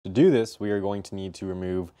do this, we are going to need to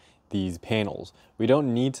remove these panels. We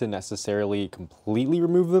don't need to necessarily completely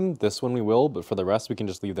remove them. This one we will, but for the rest, we can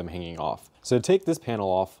just leave them hanging off. So to take this panel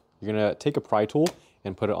off, you're gonna take a pry tool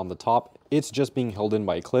and put it on the top. It's just being held in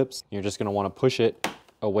by clips. You're just gonna wanna push it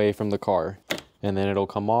away from the car, and then it'll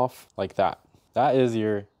come off like that. That is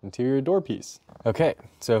your interior door piece. Okay,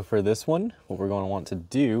 so for this one, what we're gonna want to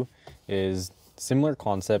do is similar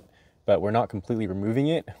concept, but we're not completely removing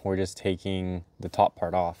it. We're just taking the top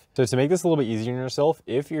part off. So to make this a little bit easier on yourself,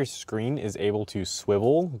 if your screen is able to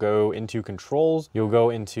swivel, go into controls, you'll go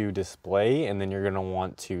into display, and then you're gonna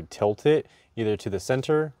want to tilt it either to the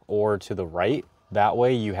center or to the right. That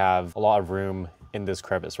way you have a lot of room in this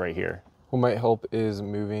crevice right here. What might help is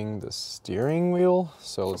moving the steering wheel.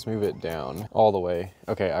 So let's move it down all the way.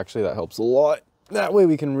 Okay, actually that helps a lot. That way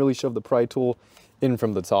we can really shove the pry tool in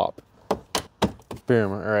from the top.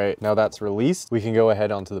 Boom, all right, now that's released. We can go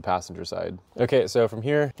ahead onto the passenger side. Okay, so from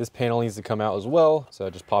here, this panel needs to come out as well. So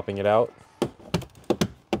just popping it out.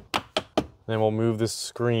 Then we'll move the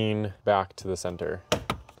screen back to the center.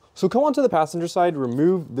 So come onto the passenger side,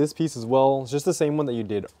 remove this piece as well. It's just the same one that you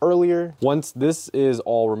did earlier. Once this is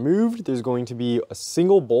all removed, there's going to be a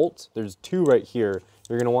single bolt. There's two right here.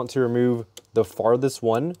 You're gonna want to remove the farthest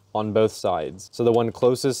one on both sides. So the one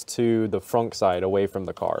closest to the front side away from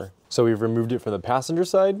the car. So we've removed it from the passenger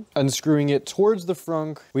side. Unscrewing it towards the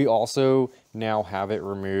front, we also now have it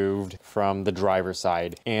removed from the driver's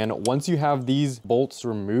side. And once you have these bolts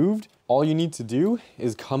removed, all you need to do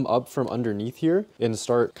is come up from underneath here and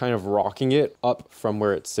start kind of rocking it up from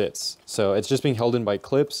where it sits. So it's just being held in by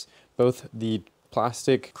clips, both the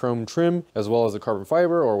plastic chrome trim as well as the carbon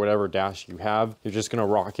fiber or whatever dash you have. You're just gonna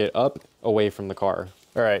rock it up away from the car.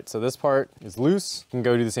 All right, so this part is loose. You can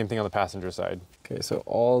go do the same thing on the passenger side. Okay, so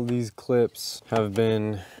all these clips have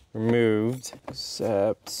been removed,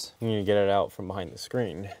 except you need to get it out from behind the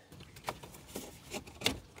screen.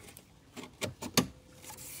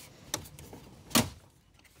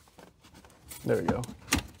 There we go.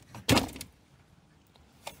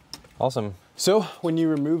 Awesome. So when you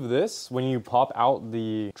remove this, when you pop out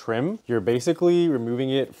the trim, you're basically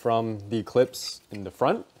removing it from the clips in the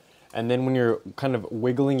front. And then when you're kind of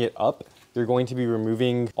wiggling it up, you're going to be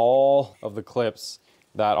removing all of the clips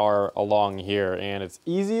that are along here. And it's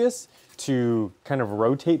easiest to kind of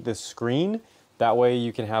rotate the screen. That way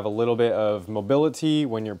you can have a little bit of mobility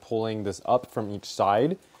when you're pulling this up from each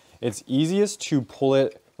side. It's easiest to pull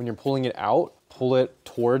it when you're pulling it out, pull it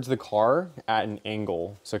towards the car at an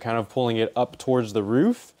angle. So kind of pulling it up towards the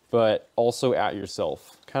roof, but also at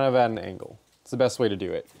yourself, kind of at an angle. It's the best way to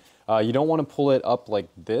do it. You don't want to pull it up like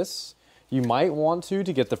this. You might want to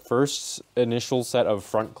get the first initial set of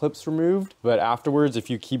front clips removed, but afterwards, if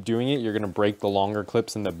you keep doing it, you're gonna break the longer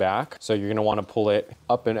clips in the back. So you're gonna wanna pull it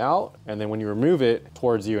up and out, and then when you remove it,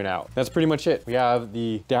 towards you and out. That's pretty much it. We have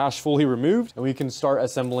the dash fully removed, and we can start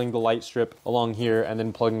assembling the light strip along here and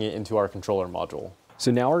then plugging it into our controller module.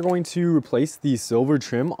 So now we're going to replace the silver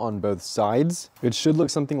trim on both sides. It should look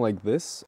something like this.